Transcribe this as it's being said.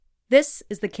This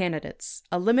is The Candidates,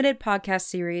 a limited podcast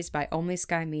series by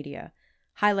OnlySky Media,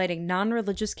 highlighting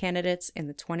non-religious candidates in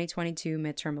the 2022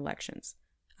 midterm elections.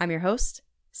 I'm your host,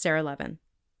 Sarah Levin.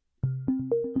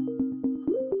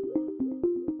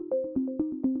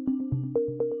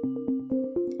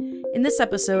 In this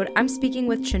episode, I'm speaking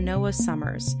with Chenoa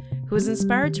Summers, who was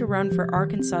inspired to run for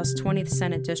Arkansas's 20th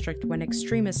Senate District when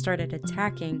extremists started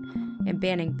attacking and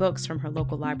banning books from her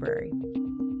local library.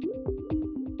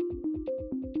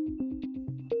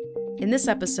 In this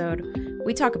episode,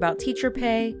 we talk about teacher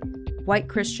pay, white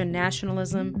Christian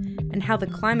nationalism, and how the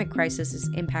climate crisis is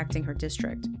impacting her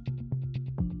district.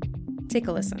 Take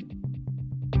a listen.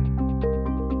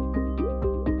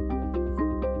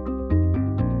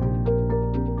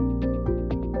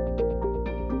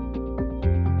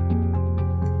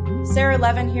 Sarah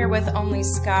Levin here with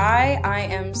OnlySky. I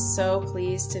am so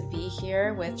pleased to be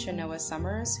here with Chenoa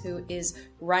Summers, who is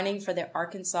running for the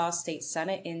Arkansas State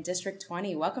Senate in District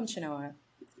 20. Welcome, Chenoa.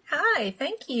 Hi,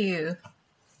 thank you.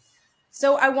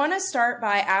 So I want to start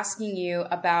by asking you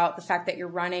about the fact that you're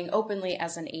running openly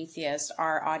as an atheist.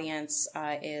 Our audience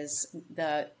is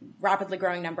the rapidly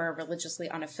growing number of religiously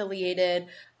unaffiliated,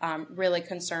 really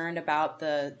concerned about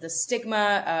the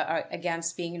stigma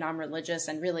against being non-religious,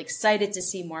 and really excited to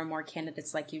see more and more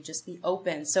candidates like you just be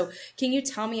open. So can you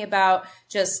tell me about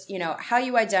just, how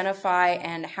you identify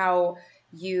and how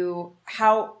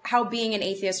being an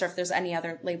atheist, or if there's any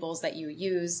other labels that you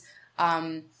use,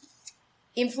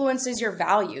 influences your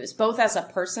values, both as a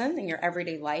person in your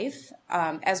everyday life,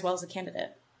 as well as a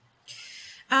candidate?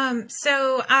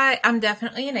 So I'm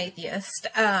definitely an atheist,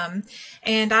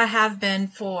 and I have been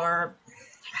for,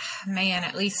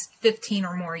 at least 15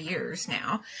 or more years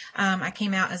now. I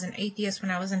came out as an atheist when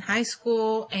I was in high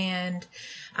school, and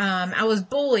I was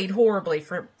bullied horribly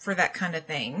for that kind of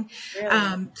thing.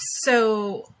 Really?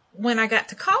 So when I got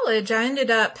to college, I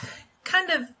ended up kind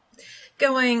of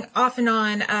going off and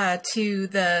on to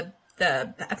the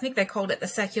I think they called it the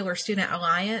Secular Student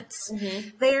Alliance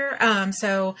there.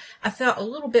 So I felt a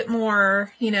little bit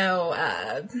more,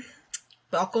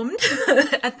 welcomed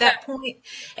at that point.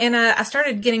 And I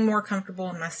started getting more comfortable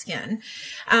in my skin.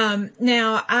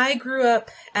 Now, I grew up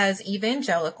as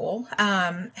evangelical.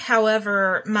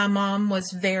 However, my mom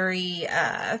was very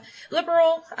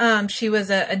liberal. She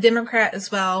was a Democrat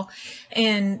as well.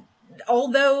 And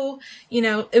although,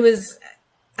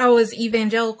 I was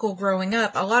evangelical growing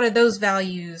up, a lot of those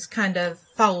values kind of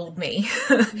followed me.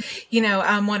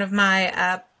 One of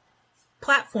my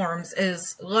platforms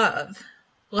is love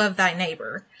thy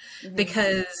neighbor,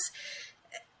 because,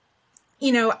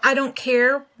 I don't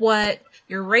care what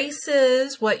your race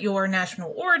is, what your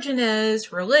national origin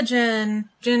is, religion,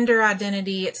 gender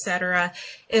identity, etc.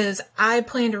 is I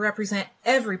plan to represent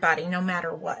everybody no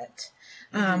matter what.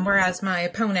 Whereas my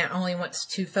opponent only wants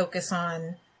to focus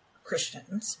on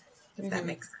Christians, if that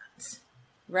makes sense.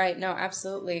 Right. No,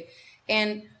 absolutely.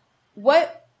 And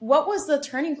what was the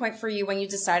turning point for you when you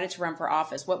decided to run for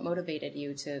office? What motivated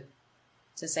you to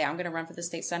say, I'm going to run for the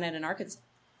state Senate in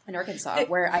Arkansas,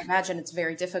 where I imagine it's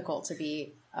very difficult to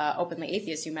be openly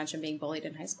atheist? You mentioned being bullied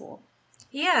in high school.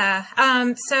 Yeah.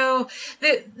 So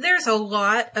there's a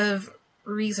lot of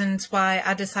reasons why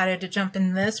I decided to jump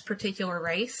in this particular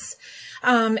race.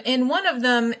 And one of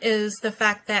them is the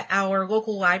fact that our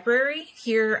local library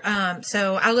here,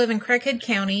 so I live in Craighead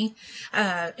County,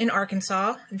 in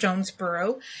Arkansas,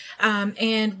 Jonesboro,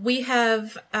 and we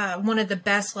have, one of the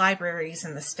best libraries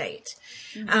in the state.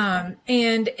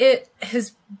 And it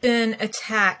has been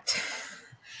attacked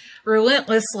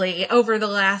relentlessly over the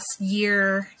last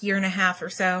year and a half or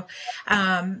so,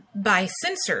 by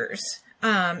censors.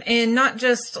 And not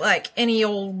just like any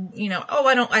old,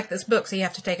 I don't like this book, so you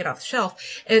have to take it off the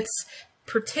shelf. It's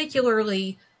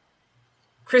particularly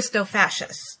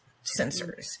Christo-fascist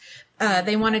censors.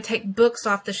 They want to take books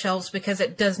off the shelves because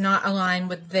it does not align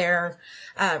with their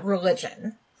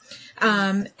religion.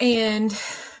 And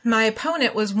my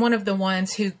opponent was one of the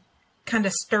ones who kind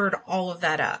of stirred all of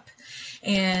that up.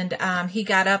 And he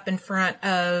got up in front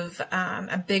of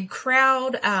a big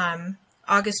crowd,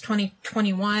 August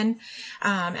 2021,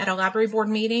 at a library board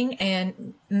meeting,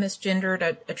 and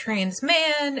misgendered a trans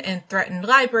man and threatened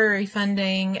library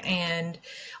funding and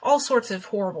all sorts of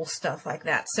horrible stuff like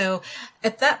that. So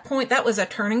at that point, that was a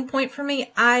turning point for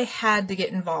me. I had to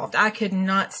get involved. I could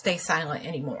not stay silent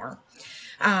anymore.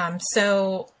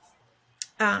 So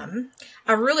I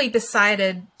really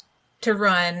decided to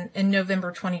run in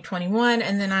November 2021,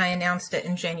 and then I announced it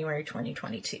in January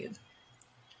 2022.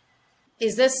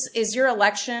 Is your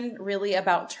election really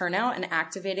about turnout and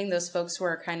activating those folks who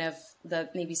are kind of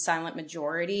the maybe silent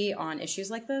majority on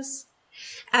issues like this?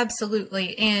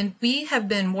 Absolutely. And we have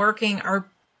been working our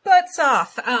butts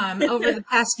off over the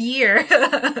past year.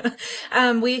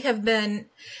 We have been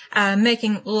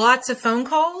making lots of phone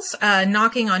calls,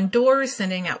 knocking on doors,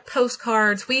 sending out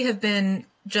postcards. We have been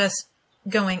just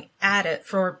going at it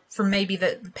for maybe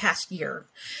the past year.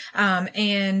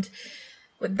 And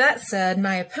with that said,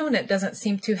 my opponent doesn't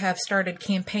seem to have started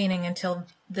campaigning until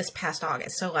this past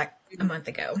August, so like a month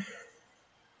ago.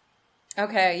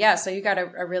 Okay, yeah, so you got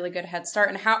a really good head start.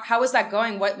 And how is that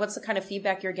going? What's the kind of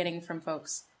feedback you're getting from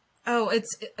folks? Oh,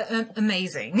 it's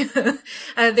amazing.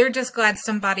 They're just glad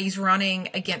somebody's running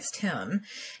against him.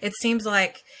 It seems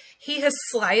like he has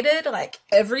slighted like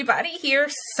everybody here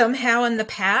somehow in the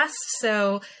past,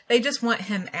 so they just want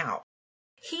him out.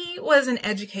 He was an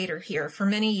educator here for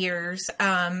many years.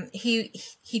 He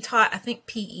taught, I think,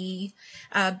 PE,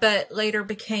 but later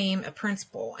became a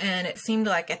principal. And it seemed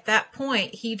like at that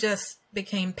point, he just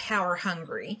became power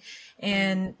hungry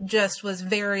and just was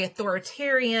very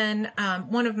authoritarian.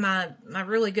 One of my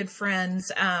really good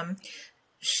friends,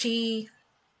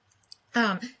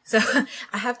 so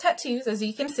I have tattoos, as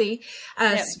you can see.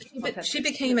 She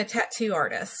became a tattoo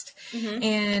artist,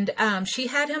 and she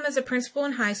had him as a principal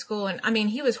in high school. And I mean,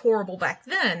 he was horrible back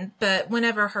then, but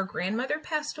whenever her grandmother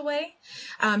passed away,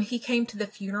 he came to the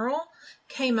funeral,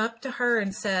 came up to her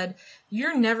and said,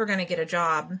 "You're never going to get a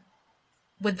job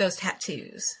with those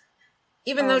tattoos,"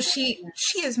 even though she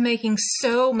is making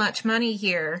so much money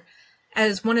here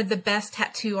as one of the best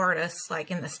tattoo artists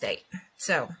like in the state.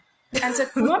 So. And to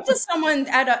come up to someone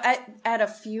at a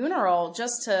funeral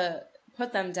just to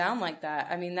put them down like that,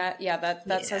 I mean, that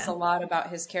says a lot about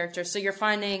his character. So you're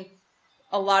finding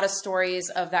a lot of stories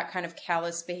of that kind of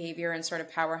callous behavior and sort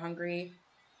of power hungry.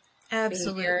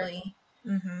 Absolutely.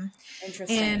 Mm-hmm.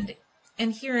 Interesting.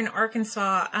 And here in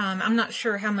Arkansas, I'm not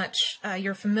sure how much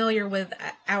you're familiar with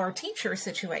our teacher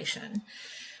situation,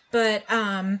 but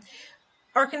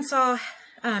Arkansas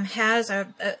has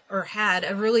had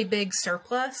a really big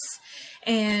surplus,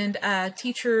 and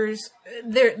teachers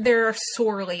they're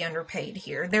sorely underpaid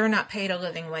here. They're not paid a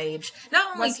living wage.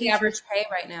 Not only what's the average pay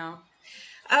right now?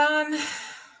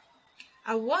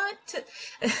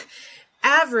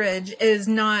 Average is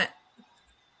not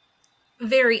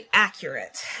very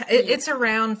accurate. It's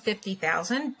around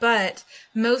 50,000, but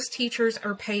most teachers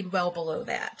are paid well below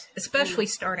that, especially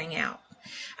starting out.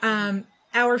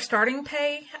 Our starting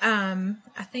pay, I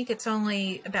think it's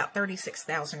only about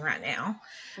 36,000 right now.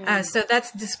 So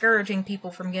that's discouraging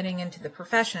people from getting into the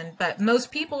profession, but most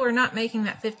people are not making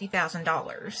that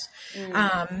 $50,000.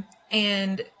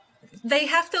 And they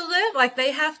have to live, like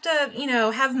they have to,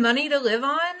 have money to live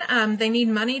on. They need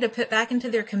money to put back into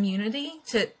their community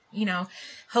to,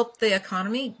 help the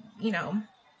economy,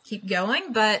 keep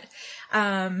going. But,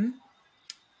 Dan,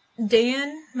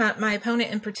 my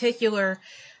opponent in particular,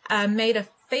 made a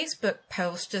Facebook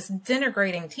post just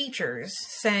denigrating teachers,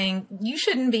 saying, "You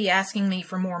shouldn't be asking me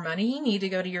for more money. You need to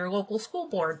go to your local school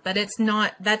board." But that's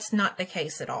not the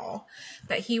case at all.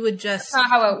 But he would just... That's not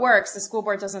how it works. The school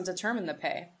board doesn't determine the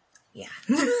pay. Yeah.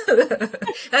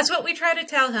 That's what we try to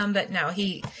tell him, but no,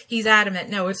 he's adamant,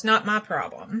 no, it's not my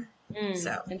problem.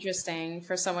 So interesting.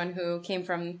 For someone who came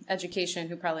from education,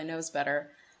 who probably knows better.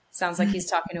 Sounds like he's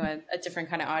talking to a different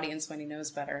kind of audience when he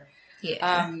knows better.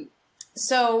 Yeah.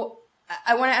 So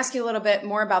I want to ask you a little bit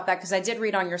more about that, because I did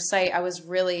read on your site. I was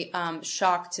really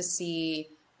shocked to see,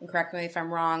 and correct me if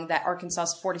I'm wrong, that Arkansas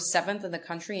is 47th in the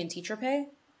country in teacher pay.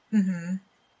 Mm-hmm.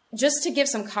 Just to give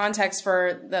some context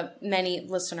for the many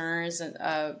listeners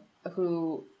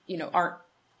who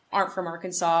aren't from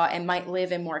Arkansas and might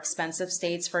live in more expensive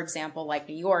states, for example, like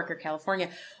New York or California,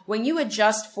 when you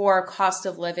adjust for cost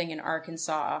of living in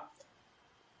Arkansas,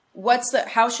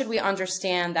 how should we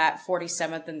understand that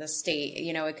 47th in the state?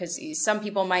 Because some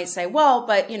people might say, well,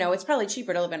 but it's probably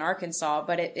cheaper to live in Arkansas,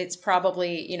 but it's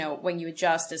probably, when you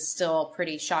adjust, is still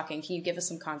pretty shocking. Can you give us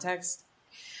some context?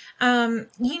 You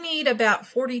need about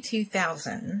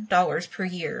 $42,000 per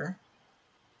year,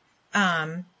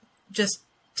 just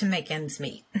to make ends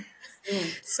meet.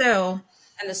 So,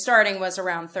 and the starting was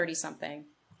around 30 something.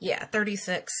 Yeah,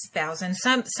 36,000.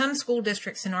 Some school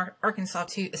districts in Arkansas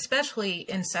too, especially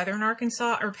in southern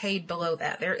Arkansas, are paid below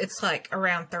that. It's like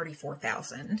around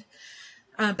 34,000.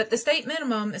 But the state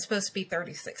minimum is supposed to be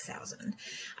 36,000.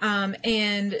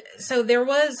 And so there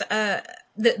was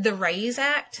the RAISE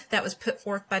Act that was put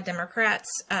forth by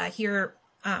Democrats here.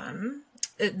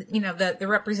 The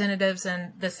representatives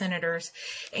and the senators,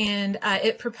 and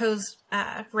it proposed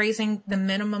raising the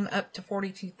minimum up to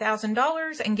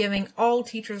 $42,000 and giving all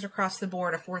teachers across the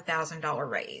board a $4,000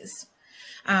 raise.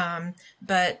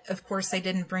 But of course, they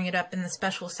didn't bring it up in the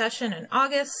special session in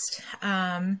August.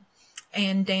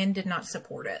 and Dan did not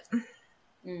support it.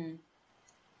 Mm.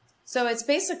 So it's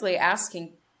basically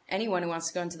asking anyone who wants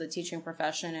to go into the teaching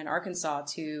profession in Arkansas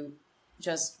to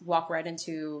just walk right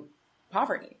into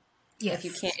poverty. Yes.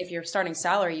 If you're starting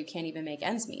salary, you can't even make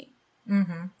ends meet.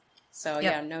 Mm-hmm. So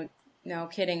yeah, no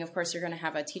kidding. Of course, you're going to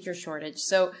have a teacher shortage.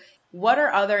 So what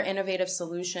are other innovative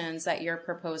solutions that you're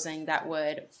proposing that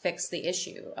would fix the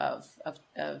issue of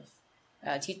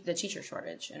the teacher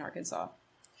shortage in Arkansas?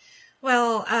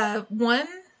 Well, one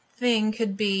thing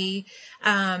could be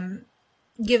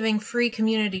giving free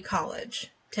community college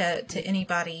to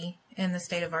anybody in the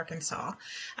state of Arkansas.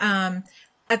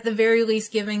 At the very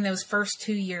least, giving those first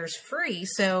 2 years free,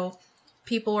 so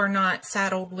people are not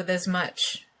saddled with as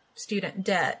much student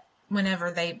debt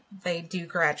whenever they do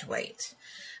graduate.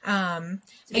 To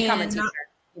become a teacher.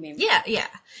 You mean? Yeah.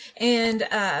 And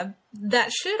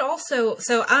that should also,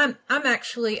 so I'm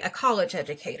actually a college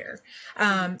educator.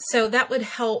 So that would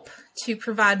help to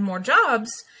provide more jobs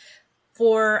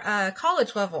for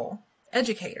college level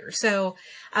educators. So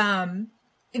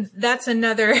that's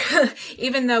another,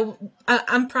 even though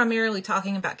I'm primarily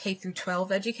talking about K through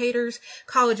 12 educators,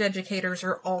 college educators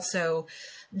are also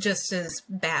just as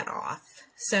bad off.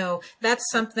 So that's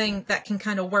something that can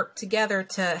kind of work together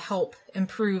to help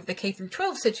improve the K through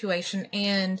 12 situation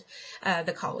and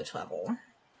the college level.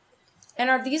 And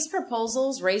are these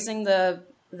proposals raising the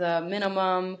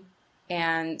minimum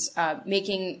and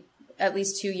making at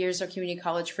least 2 years of community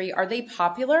college free? Are they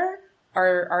popular?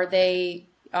 Are they?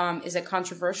 Is it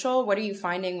controversial? What are you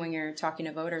finding when you're talking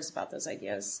to voters about those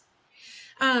ideas?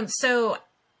 So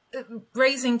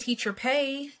raising teacher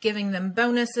pay, giving them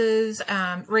bonuses,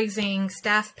 raising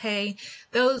staff pay,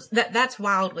 that's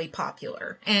wildly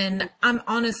popular. And I'm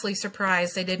honestly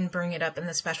surprised they didn't bring it up in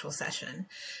the special session.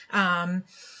 As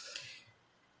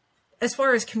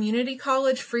far as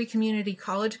free community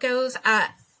college goes, I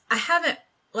haven't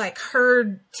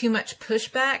heard too much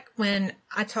pushback when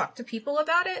I talk to people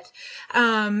about it.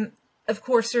 Of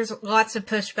course, there's lots of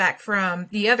pushback from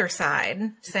the other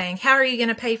side saying, how are you going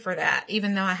to pay for that?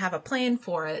 Even though I have a plan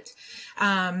for it.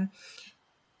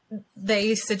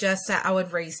 They suggest that I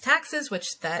would raise taxes,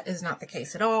 which that is not the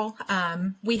case at all.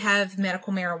 We have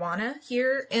medical marijuana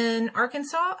here in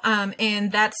Arkansas.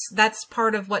 And that's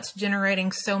part of what's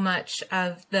generating so much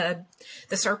of the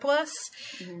surplus.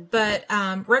 Mm-hmm. But,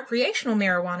 recreational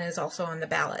marijuana is also on the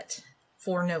ballot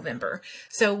for November.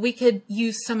 So we could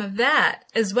use some of that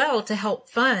as well to help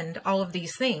fund all of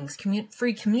these things.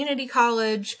 Free community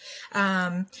college,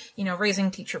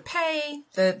 raising teacher pay,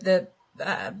 the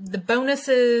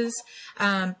bonuses,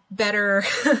 better.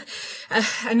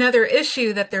 Another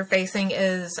issue that they're facing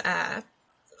is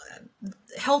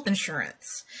health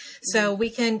insurance. So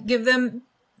we can give them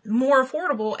more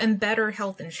affordable and better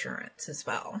health insurance as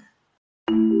well.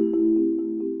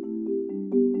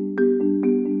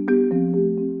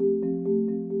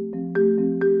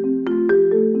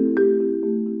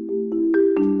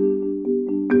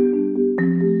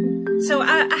 So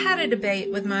I had a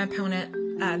debate with my opponent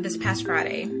this past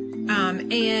Friday,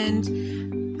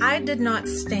 and I did not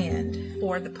stand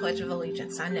for the Pledge of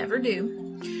Allegiance. I never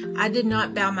do. I did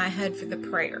not bow my head for the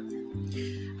prayer.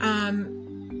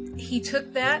 He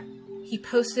took that, he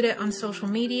posted it on social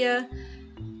media,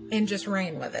 and just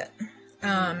ran with it.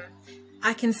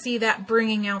 I can see that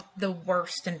bringing out the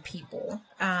worst in people.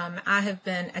 I have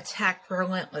been attacked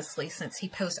relentlessly since he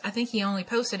posted. I think he only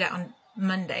posted it on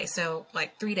Monday, so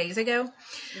 3 days ago.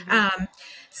 Mm-hmm.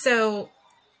 So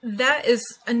that is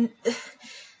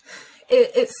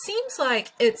it seems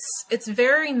like it's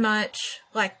very much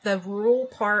like the rural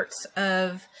parts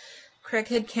of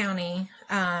Craighead County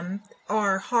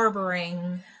are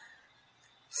harboring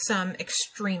some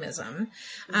extremism.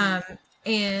 Mm-hmm.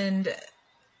 And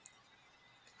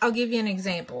I'll give you an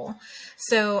example.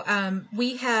 So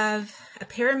we have a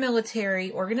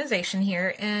paramilitary organization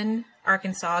here in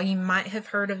Arkansas. You might have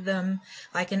heard of them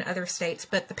like in other states,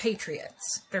 but the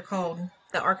Patriots. They're called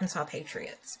the Arkansas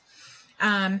Patriots.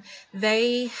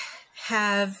 They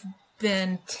have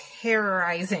been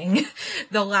terrorizing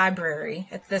the library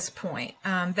at this point.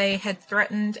 They had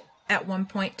threatened at one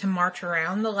point to march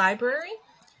around the library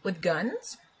with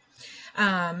guns,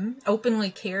 openly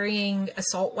carrying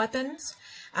assault weapons.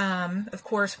 Of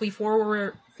course, we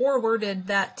forwarded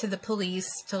that to the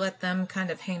police to let them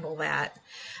kind of handle that.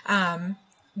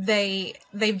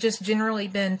 They've just generally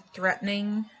been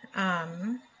threatening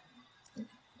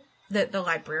the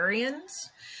librarians.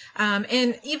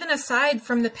 And even aside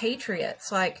from the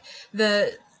Patriots,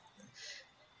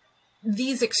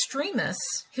 these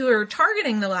extremists who are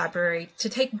targeting the library to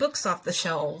take books off the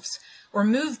shelves or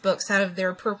move books out of their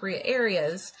appropriate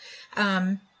areas,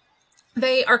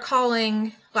 they are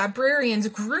calling librarians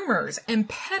groomers and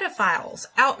pedophiles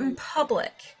out in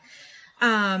public.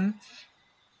 And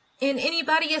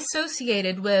anybody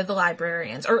associated with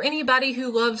librarians or anybody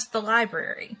who loves the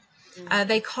library.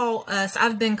 They call us,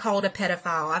 I've been called a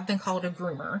pedophile, I've been called a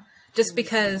groomer, just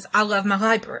because I love my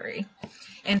library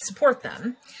and support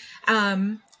them.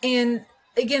 And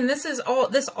again, this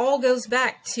all goes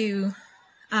back to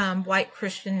white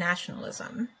Christian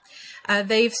nationalism.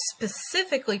 They've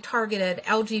specifically targeted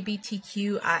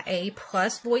LGBTQIA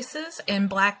plus voices and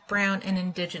Black, Brown, and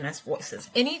Indigenous voices.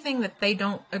 Anything that they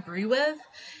don't agree with,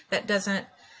 that doesn't,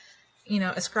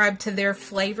 ascribe to their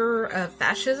flavor of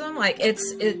fascism,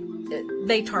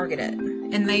 they target it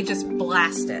and they just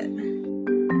blast it.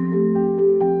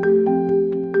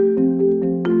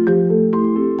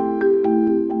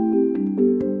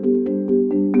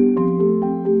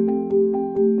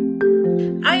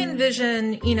 I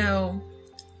envision,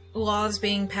 laws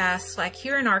being passed, like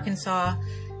here in Arkansas,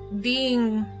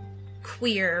 being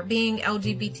queer, being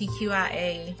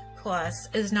LGBTQIA plus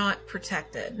is not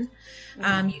protected.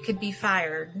 You could be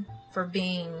fired for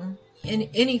being in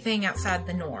anything outside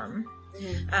the norm.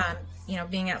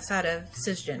 Being outside of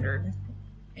cisgendered,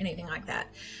 anything like that.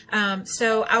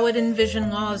 So I would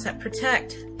envision laws that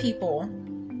protect people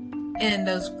in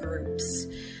those groups.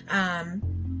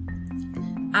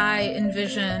 I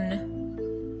envision,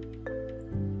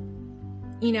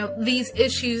 these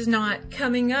issues not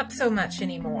coming up so much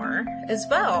anymore as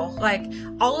well. Like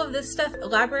all of this stuff,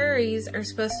 libraries are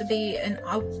supposed to be an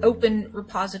open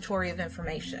repository of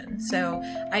information. So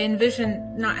I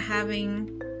envision not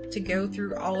having to go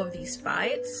through all of these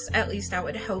fights. At least I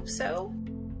would hope so.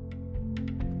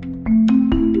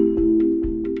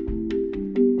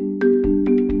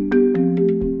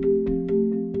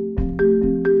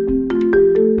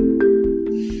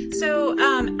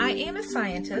 I am a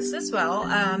scientist as well.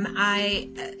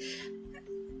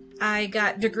 I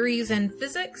got degrees in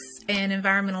physics and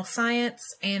environmental science,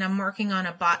 and I'm working on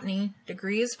a botany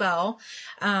degree as well.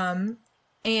 And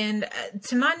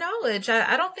to my knowledge,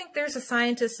 I don't think there's a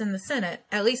scientist in the Senate,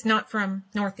 at least not from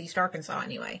Northeast Arkansas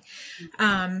anyway.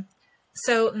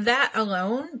 So that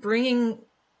alone, bringing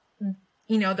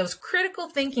those critical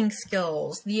thinking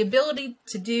skills, the ability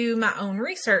to do my own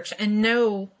research and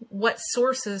know what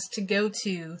sources to go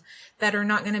to that are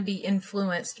not going to be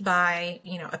influenced by,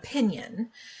 opinion.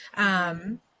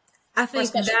 I think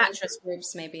special that interest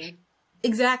groups, maybe.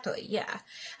 Exactly. Yeah.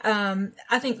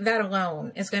 I think that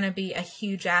alone is going to be a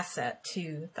huge asset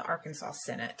to the Arkansas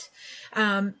Senate.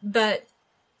 But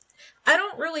I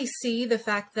don't really see the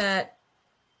fact that,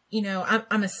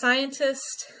 I'm a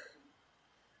scientist.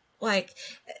 Like,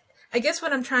 I guess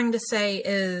what I'm trying to say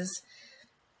is,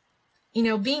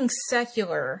 being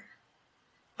secular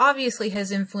obviously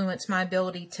has influenced my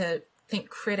ability to think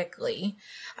critically.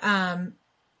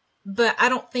 But I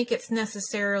don't think it's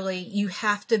necessarily, you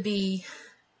have to be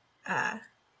a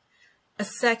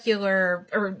secular,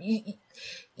 or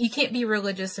you can't be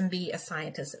religious and be a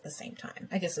scientist at the same time,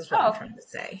 I guess is what I'm trying to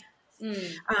say.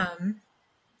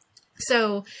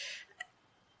 So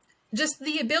just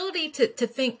the ability to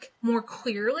think more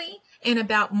clearly and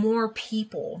about more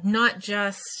people, not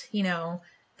just,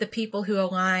 the people who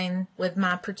align with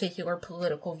my particular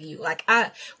political view. Like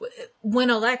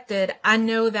when elected, I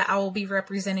know that I will be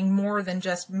representing more than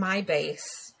just my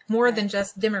base, more than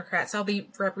just Democrats. I'll be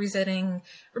representing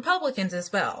Republicans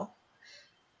as well.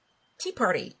 Tea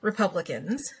Party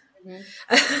Republicans.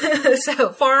 So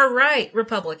far right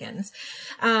Republicans.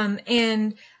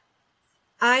 And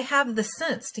I have the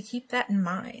sense to keep that in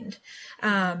mind.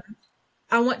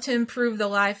 I want to improve the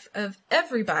life of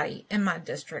everybody in my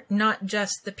district, not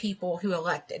just the people who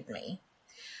elected me.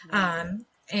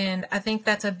 And I think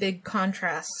that's a big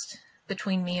contrast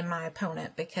between me and my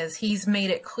opponent, because he's made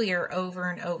it clear over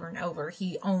and over and over.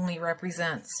 He only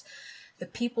represents the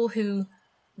people who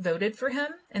voted for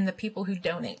him and the people who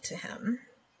donate to him.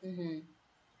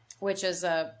 Which is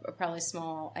probably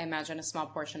small, I imagine, a small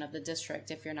portion of the district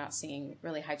if you're not seeing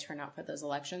really high turnout for those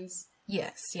elections.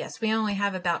 Yes. We only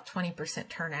have about 20%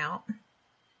 turnout.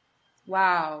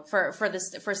 Wow. For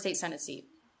state Senate seat.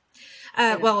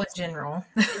 Well, in general.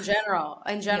 In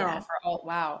general, yeah. For all,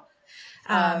 wow.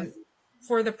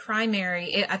 For the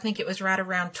primary, I think it was right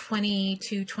around 20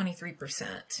 to 23%.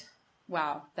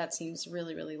 Wow. That seems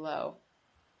really, really low.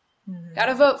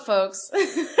 Gotta vote, folks.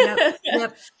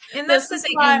 Yep. And that's the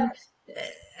thing.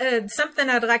 Something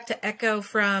I'd like to echo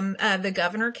from the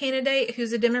governor candidate,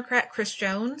 who's a Democrat, Chris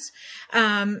Jones.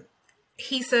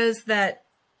 He says that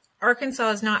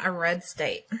Arkansas is not a red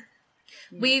state.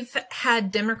 We've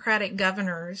had Democratic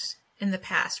governors in the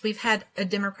past. We've had a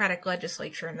Democratic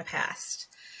legislature in the past.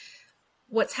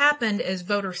 what's happened is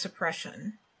voter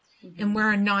suppression, and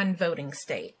we're a non-voting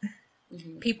state.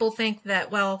 People think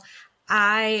that, well,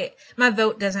 my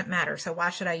vote doesn't matter, so why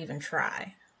should I even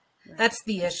try? Right. That's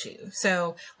the issue.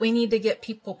 So we need to get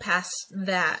people past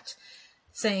that,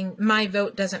 saying my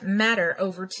vote doesn't matter,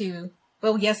 over to,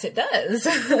 well, yes, it does.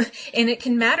 And it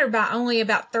can matter by only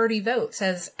about 30 votes,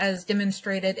 as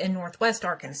demonstrated in Northwest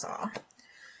Arkansas.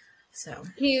 So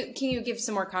can you give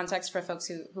some more context for folks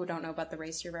who don't know about the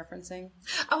race you're referencing?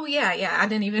 Oh yeah, I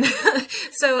didn't even.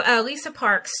 So Lisa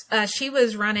Parks, she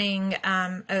was running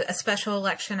a special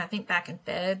election, I think back in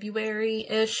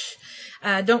February-ish.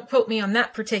 Don't quote me on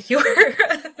that particular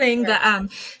thing, right.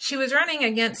 But she was running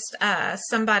against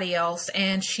somebody else,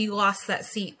 and she lost that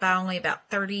seat by only about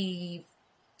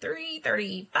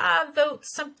 35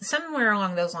 votes, somewhere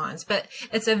along those lines. But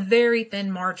it's a very thin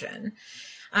margin,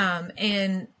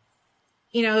 and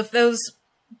you know, if those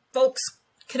folks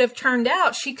could have turned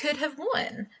out, she could have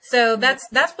won. So that's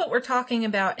what we're talking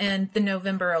about in the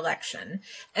November election.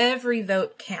 Every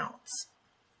vote counts.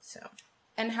 So,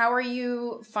 and how are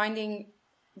you finding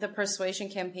the persuasion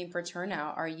campaign for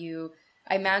turnout? I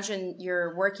imagine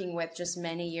you're working with just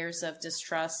many years of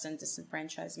distrust and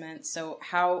disenfranchisement. So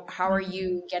how are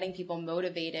you getting people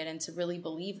motivated and to really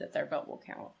believe that their vote will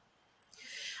count?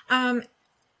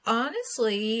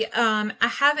 Honestly, I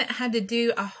haven't had to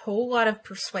do a whole lot of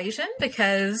persuasion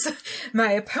because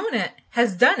my opponent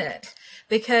has done it.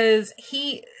 Because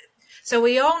so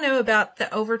we all know about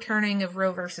the overturning of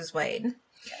Roe versus Wade.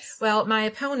 Yes. Well, my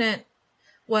opponent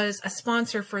was a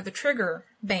sponsor for the trigger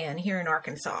ban here in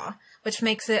Arkansas, which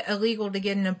makes it illegal to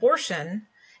get an abortion,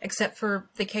 except for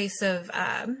the case of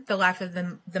the life of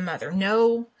the mother.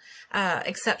 No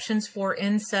exceptions for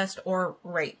incest or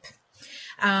rape.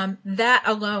 That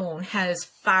alone has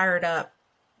fired up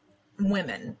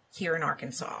women here in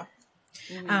Arkansas.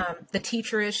 The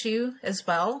teacher issue as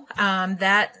well.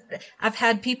 That I've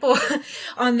had people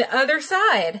on the other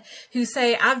side who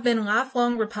say I've been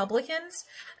lifelong Republicans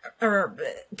or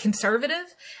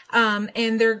conservative,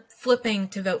 and they're flipping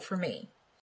to vote for me.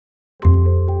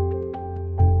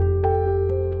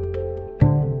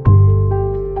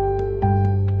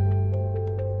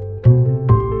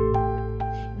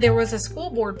 There was a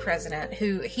school board president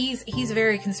who he's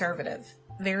very conservative,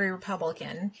 very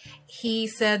Republican. He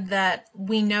said that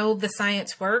we know the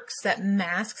science works, that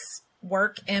masks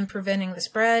work in preventing the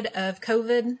spread of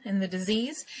COVID and the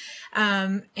disease.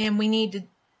 And we need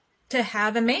to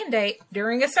have a mandate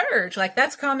during a surge. Like,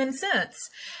 that's common sense.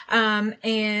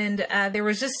 And there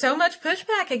was just so much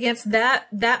pushback against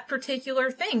that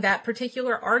particular thing, that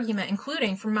particular argument,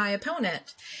 including from my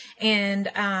opponent. And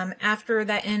after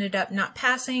that ended up not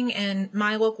passing in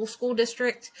my local school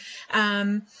district,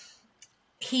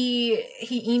 he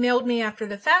emailed me after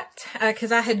the fact,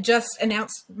 because I had just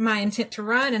announced my intent to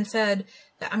run and said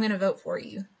that I'm going to vote for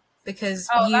you. Because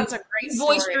you that's a great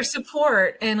voiced your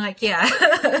support, and like, yeah.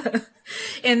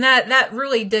 And that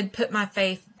really did put my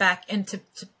faith back into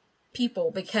people,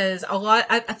 because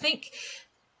I think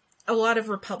a lot of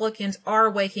Republicans are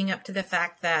waking up to the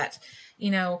fact that, you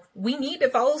know, we need to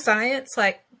follow science.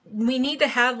 Like, we need to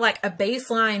have like a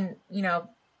baseline, you know,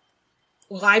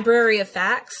 library of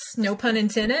facts, no pun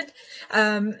intended.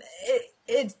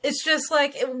 It's just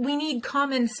like, we need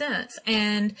common sense,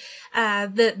 and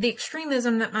the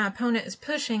extremism that my opponent is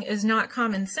pushing is not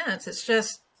common sense. It's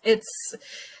just it's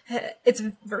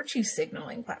virtue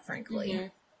signaling, quite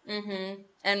frankly.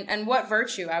 And what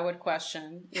virtue, I would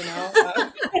question, you know.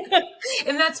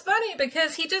 And that's funny,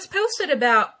 because he just posted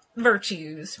about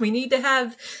virtues. We need to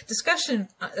have discussion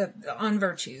on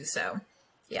virtues. So,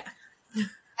 yeah.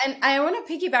 And I want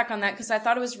to piggyback on that, because I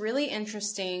thought it was really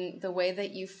interesting the way that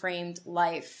you framed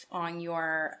life on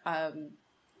your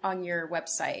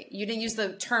website. You didn't use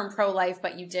the term pro-life,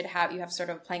 but you have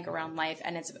sort of a plank around life,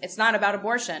 and it's not about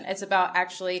abortion. It's about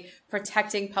actually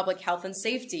protecting public health and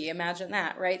safety. Imagine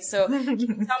that, right? So can you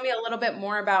tell me a little bit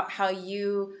more about how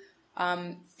you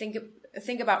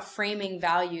think about framing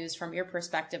values from your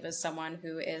perspective as someone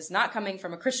who is not coming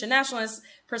from a Christian nationalist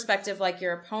perspective like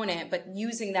your opponent, but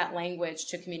using that language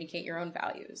to communicate your own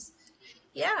values?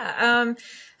 Yeah.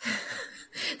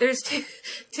 There's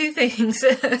two things.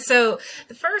 So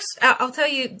the first, I'll tell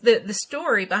you the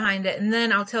story behind it, and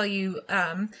then I'll tell you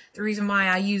the reason why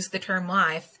I use the term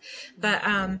life. But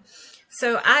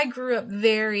so I grew up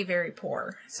very, very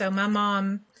poor. So my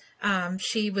mom,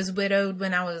 she was widowed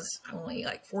when I was only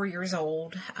like 4 years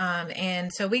old.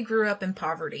 And so we grew up in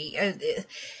poverty.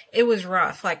 It was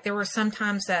rough. Like, there were some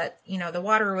times that, you know, the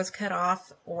water was cut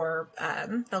off, or,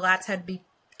 the lights had to be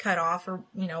cut off, or,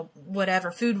 you know, whatever.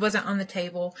 Food wasn't on the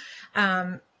table.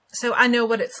 So I know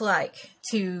what it's like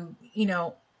to,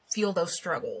 feel those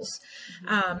struggles.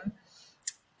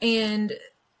 And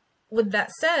with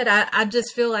that said, I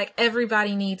just feel like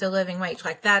everybody needs a living wage.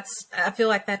 Like I feel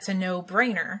like that's a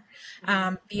no-brainer.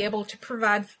 Be able to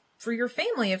provide for your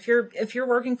family. If you're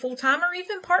working full-time or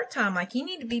even part-time, like you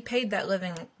need to be paid that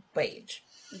living wage.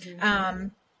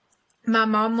 My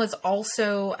mom was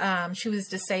also, she was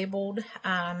disabled.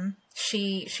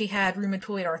 She had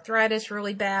rheumatoid arthritis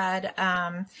really bad.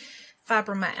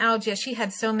 Fibromyalgia. She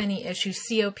had so many issues.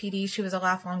 COPD. She was a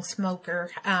lifelong smoker.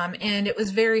 And it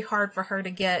was very hard for her to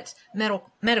get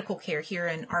medical care here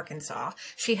in Arkansas.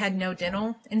 She had no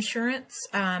dental insurance,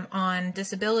 on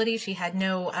disability. She had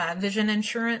no, vision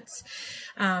insurance.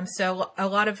 So a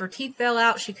lot of her teeth fell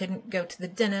out. She couldn't go to the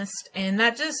dentist, and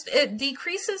it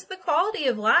decreases the quality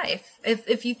of life.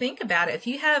 If you think about it, if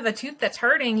you have a tooth that's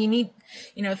hurting, you need,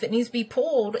 if it needs to be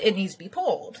pulled, it needs to be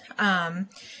pulled.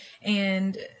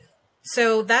 And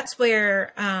so that's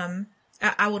where,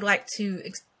 I would like to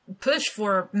push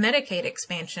for Medicaid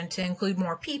expansion to include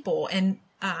more people and,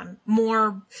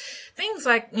 more things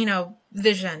like,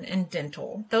 vision and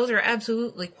dental. Those are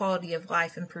absolutely quality of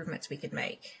life improvements we could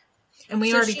make. And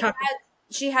we already talked.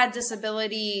 She had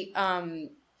disability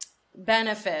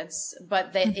benefits,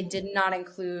 but it did not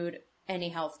include any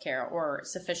health care or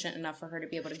sufficient enough for her to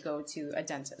be able to go to a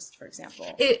dentist, for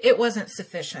example. It wasn't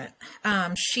sufficient.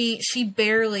 She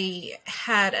barely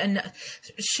had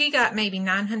she got maybe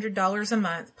 $900 a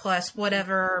month plus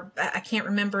whatever, I can't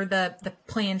remember the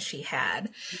plan she had.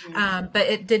 But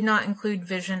it did not include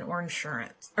vision or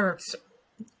insurance or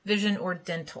vision or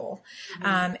dental.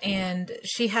 And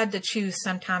she had to choose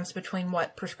sometimes between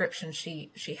what prescription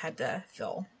she had to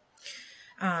fill.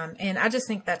 And I just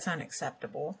think that's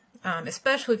unacceptable.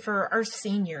 Especially for our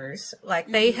seniors. Like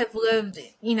they have lived,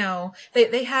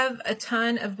 they have a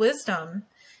ton of wisdom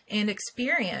and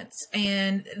experience,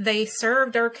 and they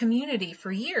served our community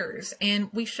for years, and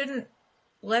we shouldn't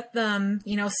let them,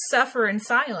 suffer in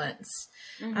silence.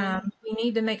 We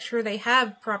need to make sure they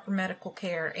have proper medical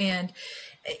care, and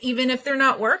even if they're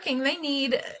not working, they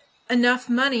need enough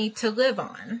money to live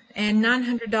on, and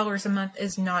 $900 a month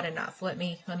is not enough. Let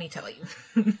me tell you.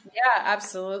 Yeah,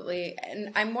 absolutely.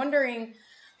 And I'm wondering,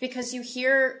 because you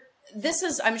hear, this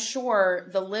is, I'm sure,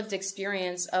 the lived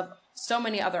experience of so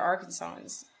many other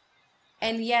Arkansans.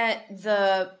 And yet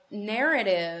the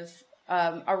narrative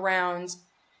around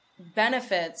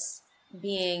benefits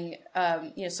being,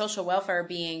 social welfare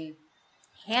being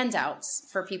handouts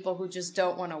for people who just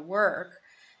don't want to work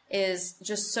is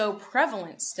just so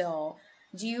prevalent still.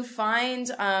 Do you find,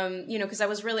 because I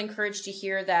was really encouraged to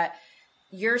hear that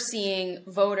you're seeing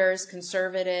voters,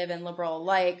 conservative and liberal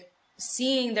alike,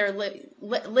 seeing their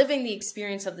living the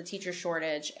experience of the teacher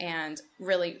shortage and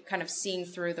really kind of seeing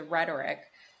through the rhetoric.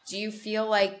 Do you feel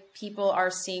like people are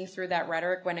seeing through that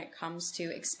rhetoric when it comes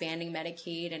to expanding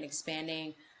Medicaid and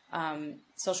expanding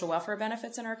social welfare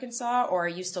benefits in Arkansas, or are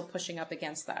you still pushing up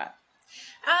against that?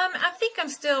 I think I'm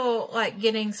still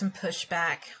getting some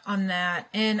pushback on that.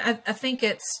 And I think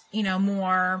it's,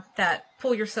 more that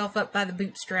pull yourself up by the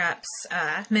bootstraps,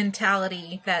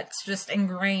 mentality that's just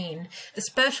ingrained,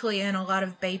 especially in a lot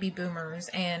of baby boomers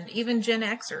and even Gen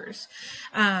Xers.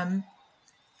 And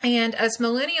as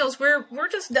millennials, we're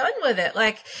just done with it.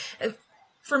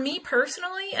 For me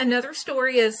personally, another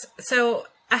story is, so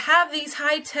I have these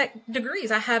high-tech degrees.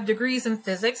 I have degrees in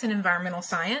physics and environmental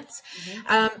science.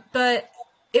 But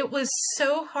it was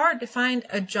so hard to find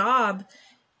a job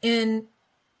in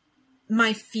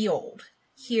my field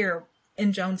here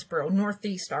in Jonesboro,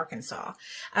 Northeast Arkansas.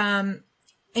 And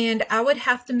I would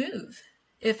have to move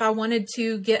if I wanted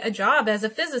to get a job as a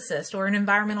physicist or an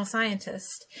environmental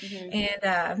scientist.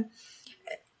 And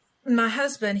my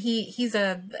husband, he's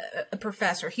a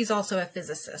professor. He's also a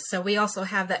physicist. So we also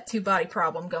have that two-body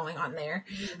problem going on there.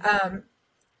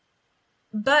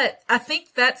 But I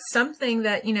think that's something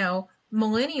that,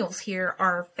 millennials here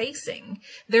are facing.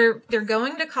 They're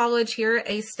going to college here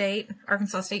at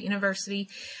Arkansas State University.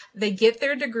 They get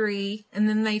their degree, and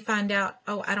then they find out,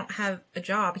 oh, I don't have a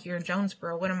job here in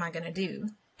Jonesboro. What am I going to do?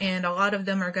 And a lot of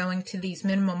them are going to these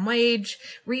minimum wage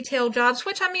retail jobs,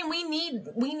 which, we need,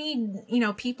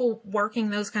 people working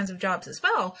those kinds of jobs as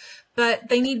well, but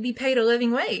they need to be paid a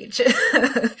living wage.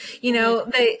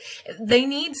 They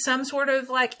need some sort of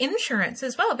insurance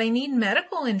as well. They need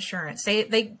medical insurance.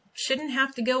 They shouldn't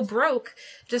have to go broke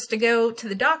just to go to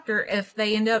the doctor if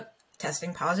they end up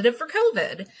testing positive for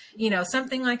COVID,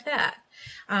 something like that.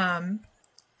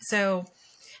 So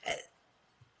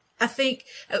I think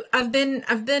I've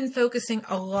been focusing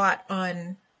a lot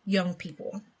on young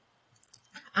people.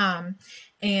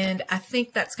 And I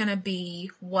think that's going to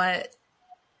be what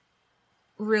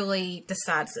really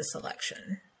decides this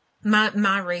election.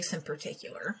 My race in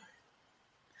particular.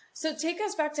 So take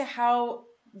us back to how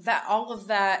all of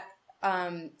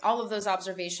those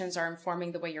observations are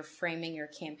informing the way you're framing your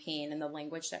campaign and the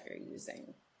language that you're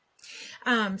using.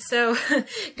 So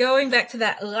going back to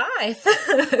that life, so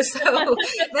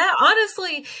that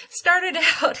honestly started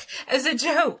out as a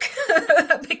joke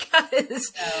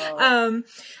because,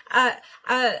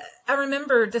 I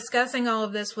remember discussing all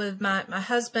of this with my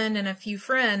husband and a few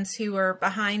friends who were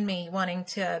behind me wanting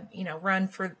to, run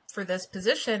for this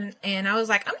position. And I was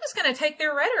like, I'm just going to take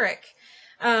their rhetoric.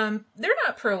 They're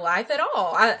not pro-life at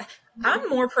all. I'm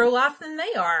more pro-life than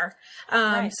they are.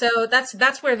 Right. So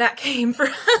that's where that came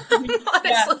from.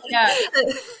 Honestly. Yeah.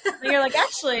 And you're like,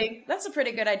 actually, that's a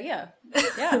pretty good idea.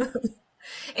 Yeah.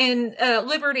 And,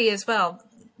 liberty as well.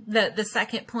 The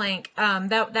second plank,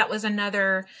 that was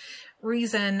another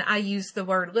reason I use the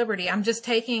word liberty. I'm just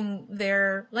taking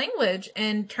their language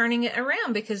and turning it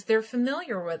around because they're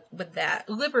familiar with that.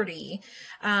 Liberty,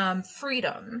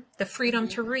 freedom, the freedom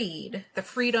to read, the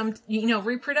freedom,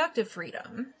 reproductive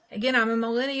freedom. Again, I'm a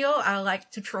millennial. I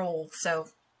like to troll. So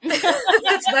that's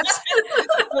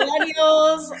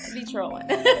millennials be trolling.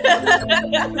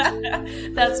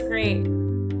 That's great.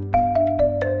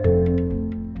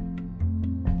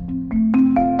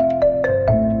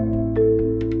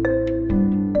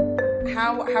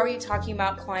 How are you talking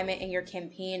about climate in your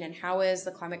campaign, and how is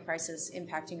the climate crisis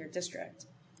impacting your district?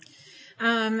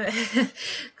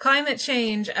 Climate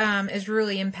change is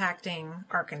really impacting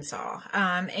Arkansas,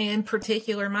 in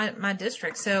particular my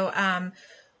district. So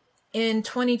in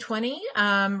 2020,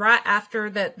 right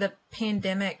after the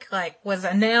pandemic was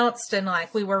announced and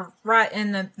we were right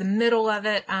in the middle of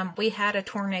it, we had a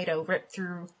tornado rip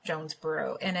through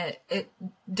Jonesboro, and it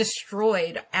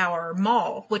destroyed our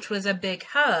mall, which was a big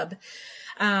hub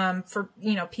for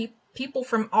people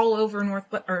from all over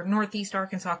Northeast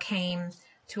Arkansas came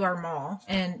to our mall,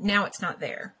 and now it's not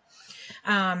there.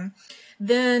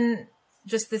 Then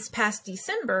just this past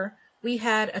December, we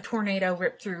had a tornado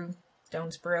rip through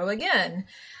Jonesboro again.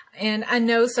 And I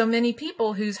know so many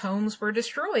people whose homes were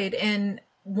destroyed in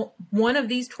one of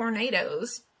these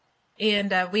tornadoes.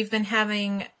 And we've been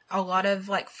having a lot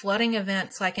of flooding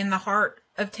events in the heart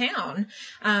of town.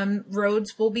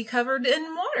 Roads will be covered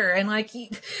in water, and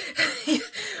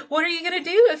what are you going to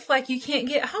do if you can't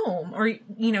get home, or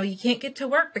you can't get to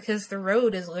work because the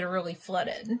road is literally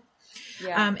flooded?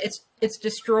 Yeah. It's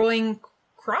destroying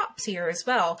crops here as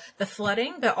well. The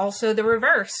flooding, but also the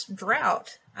reverse,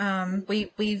 drought.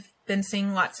 We've been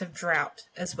seeing lots of drought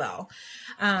as well.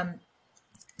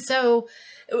 So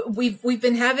we've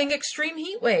been having extreme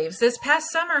heat waves. This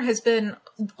past summer has been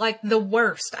the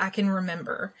worst I can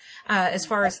remember, as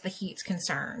far as the heat's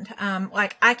concerned.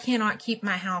 I cannot keep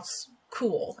my house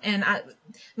cool. And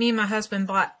me and my husband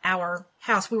bought our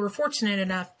house. We were fortunate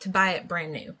enough to buy it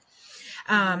brand new.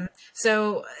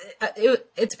 So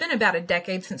it's been about a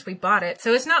decade since we bought it.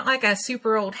 So it's not like a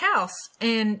super old house.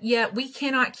 And yet we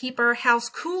cannot keep our house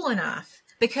cool enough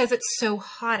because it's so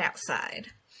hot outside.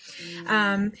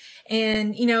 And,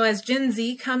 as Gen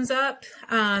Z comes up,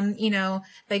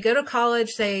 they go to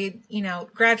college, they,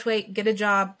 graduate, get a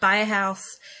job, buy a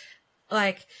house.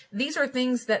 These are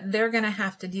things that they're going to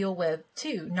have to deal with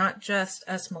too, not just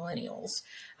us millennials.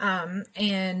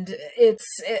 And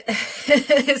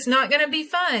it's not going to be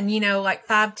fun,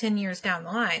 5-10 years down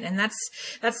the line. And that's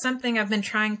something I've been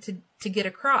trying to get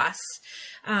across,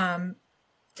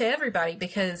 to everybody,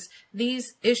 because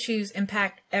these issues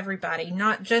impact everybody,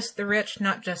 not just the rich,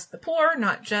 not just the poor,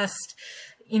 not just,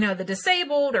 the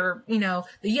disabled or, the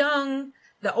young,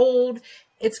 the old.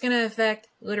 It's going to affect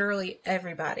literally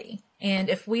everybody. And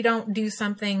if we don't do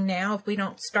something now, if we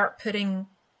don't start putting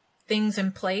things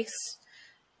in place,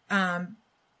 we're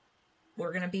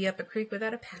going to be up a creek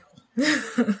without a paddle.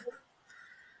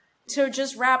 To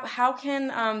just wrap, how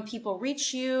can people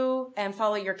reach you and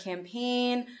follow your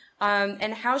campaign?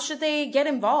 And how should they get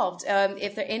involved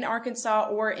if they're in Arkansas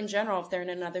or in general if they're in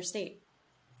another state?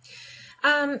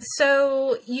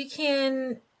 So you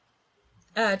can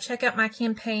check out my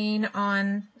campaign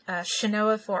on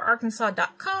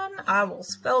ChenoaForArkansas.com. I will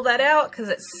spell that out because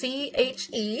it's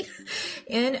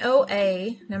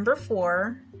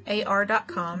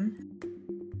CHENOA4AR.com.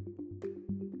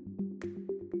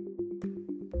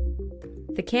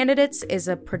 The Candidates is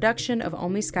a production of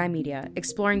OnlySky Media,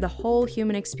 exploring the whole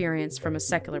human experience from a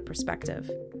secular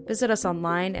perspective. Visit us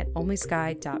online at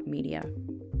onlysky.media.